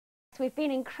we've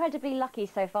been incredibly lucky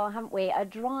so far, haven't we? A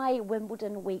dry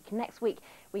Wimbledon week. Next week,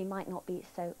 we might not be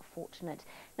so fortunate.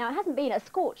 Now, it hasn't been a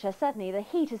scorcher, certainly. The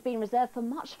heat has been reserved for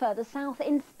much further south.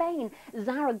 In Spain,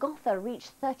 Zaragoza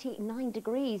reached 39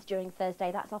 degrees during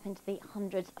Thursday. That's up into the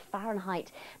hundreds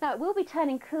Fahrenheit. Now, it will be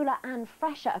turning cooler and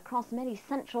fresher across many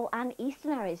central and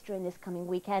eastern areas during this coming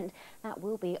weekend. That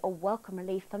will be a welcome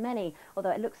relief for many,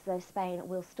 although it looks as though Spain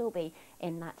will still be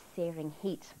in that searing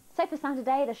heat. So for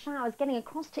Saturday, the showers getting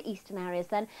across to eastern areas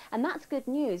then, and that's good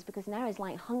news because in areas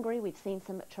like Hungary, we've seen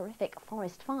some terrific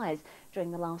forest fires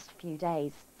during the last few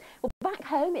days. Well, back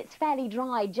home, it's fairly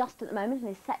dry just at the moment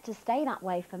and is set to stay that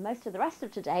way for most of the rest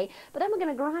of today, but then we're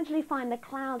going to gradually find the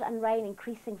cloud and rain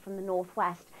increasing from the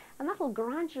northwest, and that'll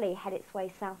gradually head its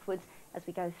way southwards as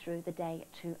we go through the day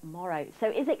tomorrow. So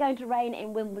is it going to rain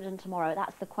in Wimbledon tomorrow?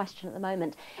 That's the question at the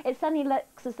moment. It certainly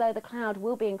looks as though the cloud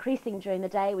will be increasing during the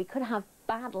day. We could have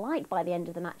bad light by the end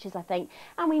of the matches, I think,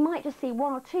 and we might just see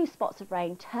one or two spots of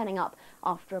rain turning up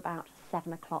after about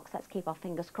 7 o'clock. So let's keep our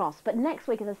fingers crossed. But next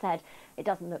week, as I said, it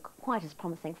doesn't look quite as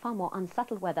promising. Far more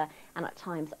unsettled weather and at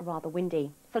times rather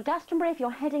windy. For Glastonbury, if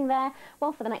you're heading there,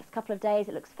 well, for the next couple of days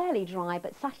it looks fairly dry,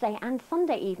 but Saturday and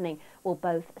Sunday evening will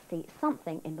both see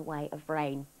something in the way of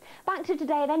rain. Back to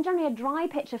today then, generally a dry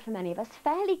picture for many of us.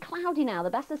 Fairly cloudy now. The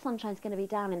best of the sunshine is going to be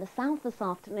down in the south this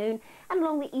afternoon, and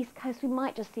along the east coast we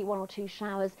might just see one or two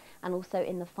showers, and also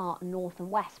in the far north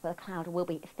and west where the cloud will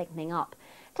be thickening up.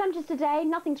 Temperatures today,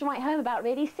 nothing to write home about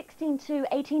really, 16 to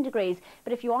 18 degrees,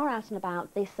 but if you are out and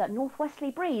about, this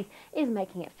northwesterly breeze is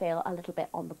making it feel a little bit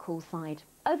on the cool side.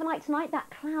 Overnight tonight, that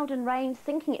cloud and rain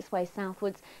sinking its way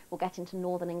southwards will get into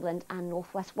northern England and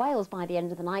northwest Wales by the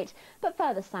end of the night, but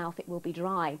further south it will be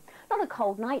dry. Not a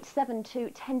cold night, 7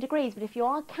 to 10 degrees, but if you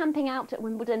are camping out at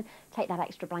Wimbledon, take that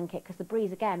extra blanket because the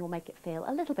breeze again will make it feel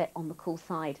a little bit on the cool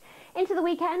side. Into the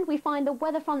weekend, we find the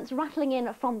weather fronts rattling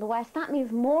in from the west. That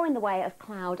means more in the way of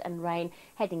cloud and rain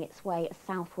heading its way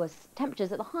southwards.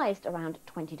 Temperatures at the highest around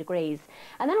 20 degrees.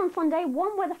 And then on Sunday,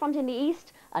 one weather front in the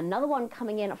east, another one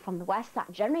coming in from the west.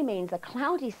 That generally means a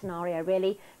cloudy scenario,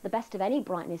 really, the best of any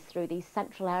brightness through these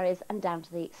central areas and down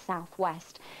to the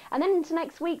southwest. And then into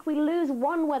next week, we lose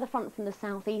one weather front from the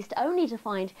southeast, only to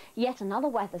find yet another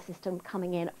weather system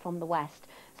coming in from the west.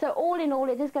 So all in all,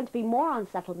 it is going to be more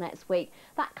unsettled next week.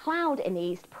 That cloud in the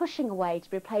east pushing away to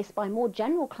be replaced by more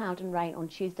general cloud and rain on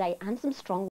Tuesday and some strong